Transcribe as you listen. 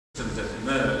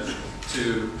emerge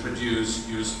to produce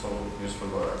useful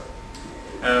work.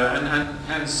 And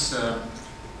hence,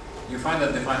 you find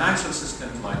that the financial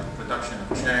systems like the production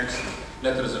of checks,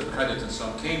 letters of credit and so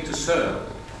on came to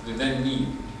serve the then need.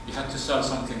 You had to sell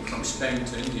something from Spain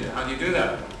to India. How do you do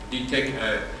that? Do you take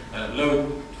a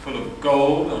load full of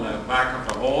gold on the back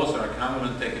of a horse or a camel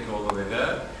and take it all the way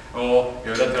there? Or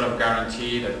your letter of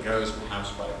guarantee that goes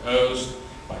perhaps by post,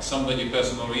 by somebody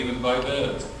personal, or even by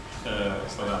bird,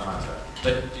 for that matter.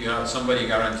 That you have somebody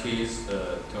guarantees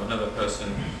to another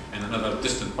person in another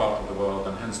distant part of the world,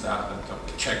 and hence the advent of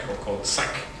the check, or called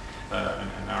sak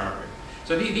in Arabic.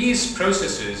 So these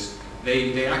processes,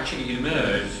 they actually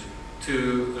emerge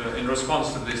in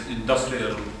response to this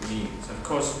industrial needs. Of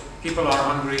course, people are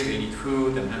hungry, they need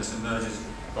food, and hence emerges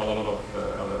a lot of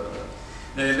other.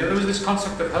 There was this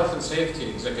concept of health and safety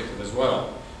executive as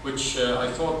well, which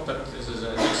I thought that this is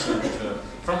an excellent,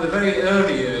 from the very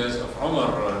early years of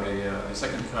Umar, the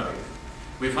second caliph,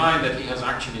 we find that he has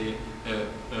actually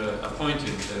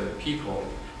appointed people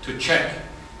to check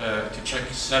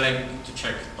selling, to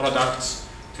check products,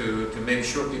 to make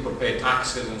sure people pay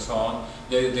taxes and so on.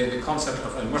 The concept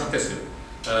of al-muhtasib,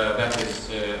 that is,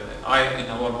 in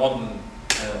our modern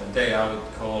day, I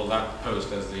would call that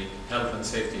post as the health and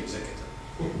safety executive.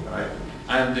 Right?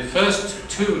 And the first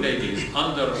two ladies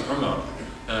under Umar,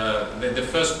 the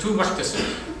first two muhtasib,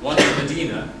 one in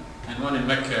Medina and one in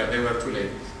Mecca, they were two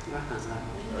ladies.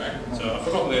 Right? So I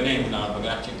forgot their names now, but they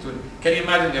actually two. Can you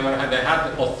imagine they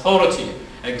had the authority,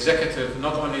 executive,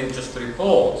 not only just to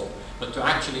report, but to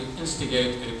actually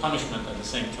instigate a punishment at the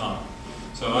same time.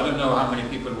 So I don't know how many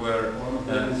people were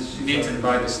beaten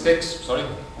by the sticks. Sorry?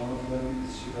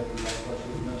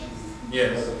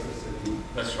 Yes,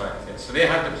 that's right. Yes. So they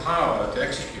had the power to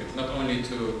execute, not only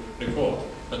to report,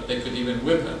 but they could even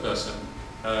whip a person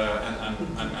and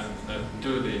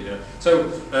do the.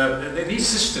 These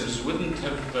systems wouldn't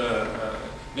have.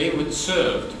 They would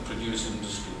serve to produce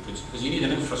industry, because you need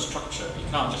an infrastructure. You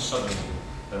can't just suddenly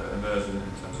emerge in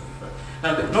terms of.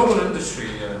 Now the global industry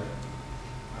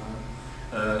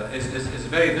is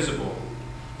very visible.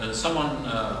 Someone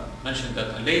mentioned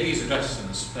that a lady's dress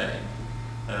in Spain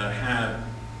had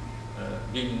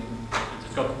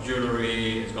it's got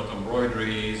jewelry, it's got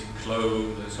embroideries,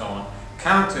 clothes and so on.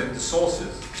 Counted the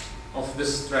sources of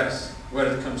this dress, where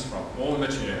it comes from, all the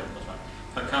material.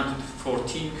 I counted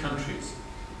 14 countries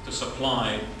to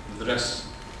supply the dress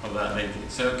of that lady.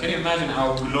 So can you imagine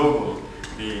how global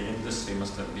the industry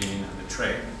must have been, and the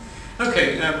trade?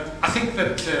 Okay, I think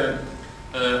that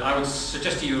I would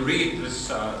suggest to you read this,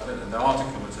 the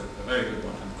article, it's a very good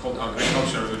one, called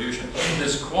Agricultural Revolution.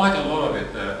 There's quite a lot of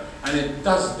it there, and it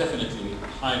does definitely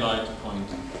highlight the point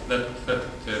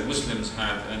that Muslims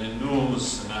had an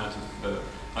enormous amount of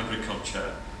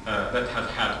agriculture that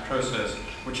had a process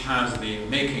which has the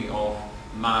making of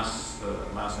mass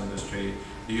industry,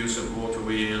 the use of water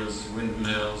wheels,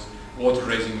 windmills, water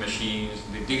raising machines,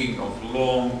 the digging of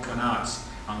long canals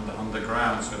on the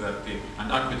ground, so that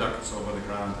and aqueducts over the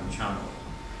ground and channels.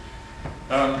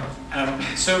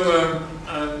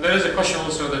 There is a question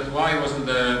also that why wasn't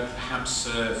there perhaps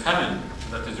famine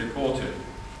that is reported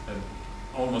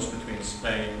almost between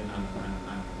Spain and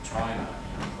China,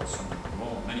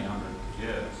 for many hundred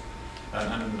years,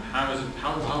 and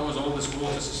how was all this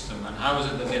water system, and how is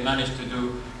it that they managed to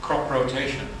do crop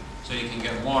rotation so you can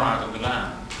get more out of the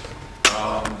land?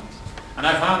 And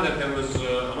I found that there was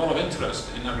a lot of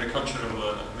interest in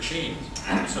agricultural machines,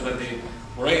 so that they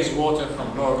raise water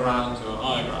from low ground to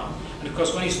high ground. And of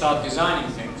course, when you start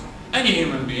designing things, any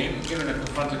human being, given a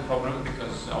confronted problem,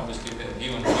 because obviously the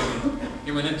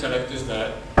human intellect is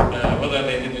there, whether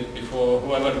they did it before,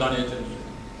 whoever done it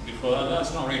before,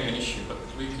 that's not really an issue, but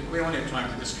we're only trying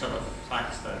to discover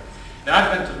facts there. The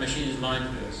advent of machines like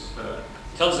this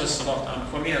tells us a lot. And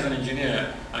for me as an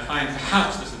engineer, I find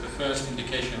perhaps this is the first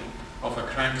indication of a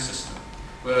crank system,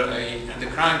 where the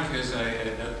crank is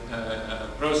a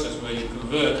process where you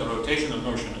convert a rotational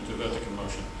motion into vertical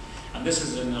motion. And this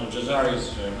is in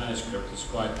Al-Jazari's manuscript. It's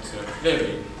quite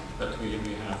clearly that we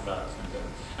have that.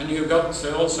 And you've got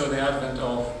also the advent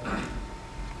of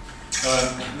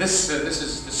this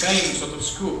is the same sort of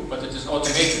scoop, but it is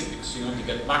automated, because you want to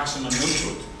get maximum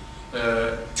input.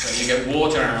 You get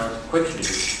water out quickly.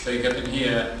 So you get in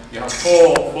here, you have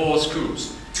four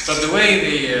scoops. But the way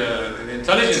the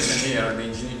intelligence in here, and the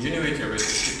ingenuity of it,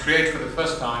 is to create for the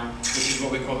first time, which is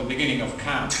what we call the beginning of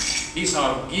count. These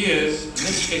are gears. In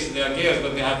this case, they are gears,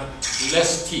 but they have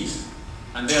less teeth.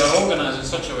 And they are organized in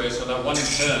such a way so that one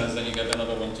turns, then you get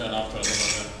another one turn after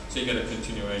another, so you get a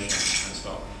continuation and so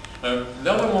on.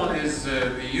 The other one is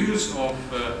the use of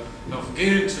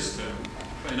gearing system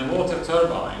in a water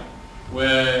turbine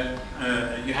where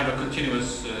you have a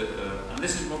continuous, and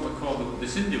this is what we call the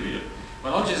Cindy wheel.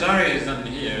 What Al-Jazari has done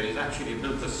here is actually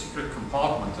built a secret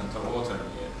compartment under water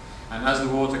here. And as the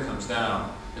water comes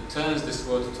down, it turns this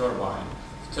water turbine,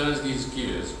 turns these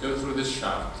gears, go through this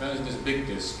shaft, turns this big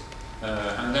disc,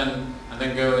 and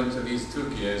then go into these two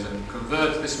gears and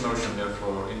convert this motion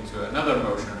therefore into another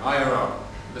motion higher up,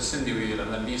 the Cindy wheel,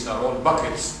 and then these are all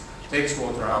buckets, takes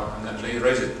water out and then they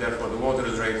raise it, therefore the water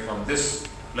is raised from this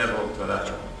level to that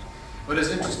level. What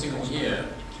is interesting here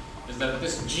is that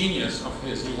this genius of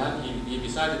his, he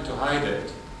decided to hide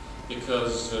it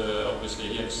because obviously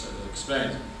he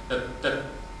explained that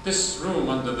this room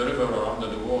under the river or under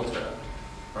the water,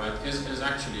 right, is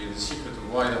actually the secret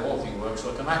of why the whole thing works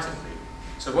automatically.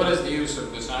 So what is the use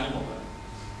of this animal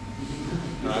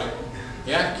then? Right?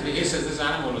 He says this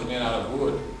animal was made out of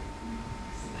wood,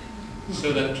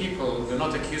 so that people do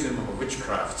not accuse him of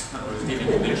witchcraft or dealing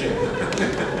with magic.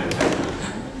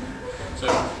 So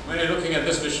when you're looking at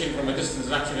this machine from a distance,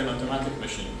 it's actually an automatic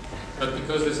machine. But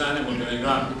because this animal going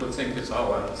around, people think it's, oh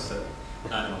well, it's an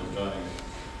animal driving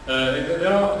it.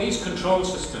 There are these control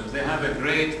systems, they have a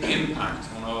great impact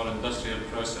on our industrial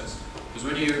process. Because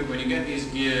when you get these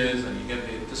gears and you get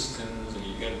the pistons and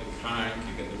you get the crank,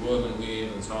 you get the whirling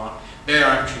wheel and so on, they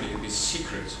are actually the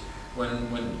secret.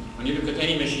 When you look at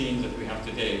any machines that we have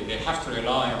today, they have to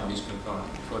rely on these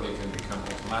components before they can become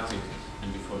automatic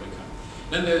and before they can.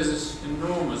 Then there is this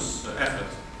enormous effort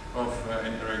of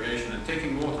irrigation and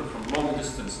taking water from long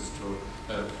distances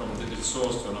from the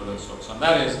source to another source, and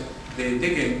that is the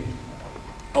digging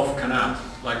of canals.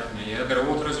 Like you have got a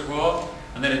water reservoir,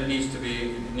 and then it needs to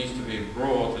be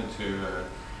brought into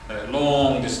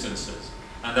long distances.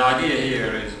 And the idea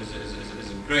here is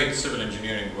a great civil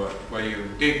engineering work where you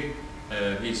dig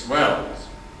these wells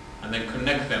and then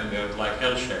connect them. They're like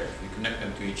L-shaped. You connect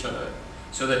them to each other,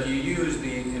 so that you use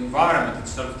the environment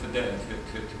itself to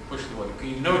push the water.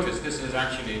 You notice this is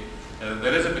actually,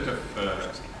 there is a bit of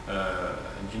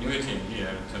ingenuity in here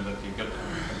in terms that you get a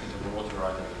bit of water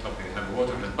right at the top, you have a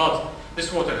waterhead, but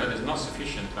this waterhead is not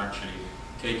sufficient to actually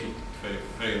take it very,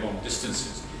 very long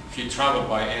distances. If you travel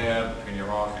by air between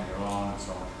Iraq and Iran and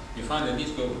so on, you find that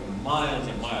these go for miles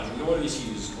and miles. We always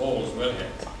use holes,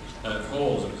 wellheads,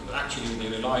 holes, but actually they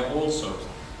rely also,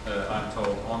 I'm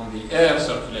told, on the air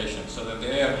circulation, so that the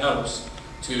air helps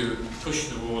to push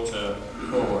the water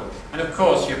forward. And of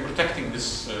course, you're protecting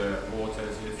this water.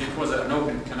 If it was an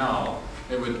open canal,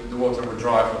 the water would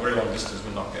dry for a very long distance,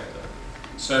 would not get there.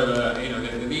 So,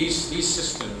 these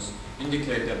systems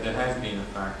indicate that there has been, in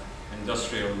fact,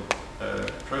 industrial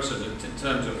process in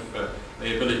terms of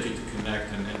the ability to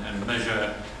connect and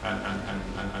measure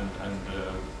and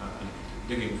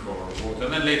digging for water.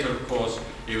 And then later, of course,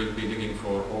 he would be digging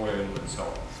for oil and so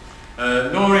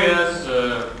on. Norias,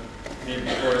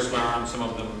 before Islam, some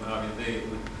of them,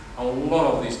 a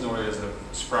lot of these norias have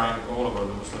sprang all over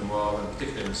the Muslim world, and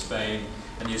particularly in Spain.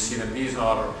 And you see them,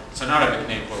 it's an Arabic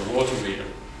name for water wheel.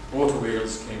 Water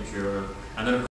wheels came to Europe, and then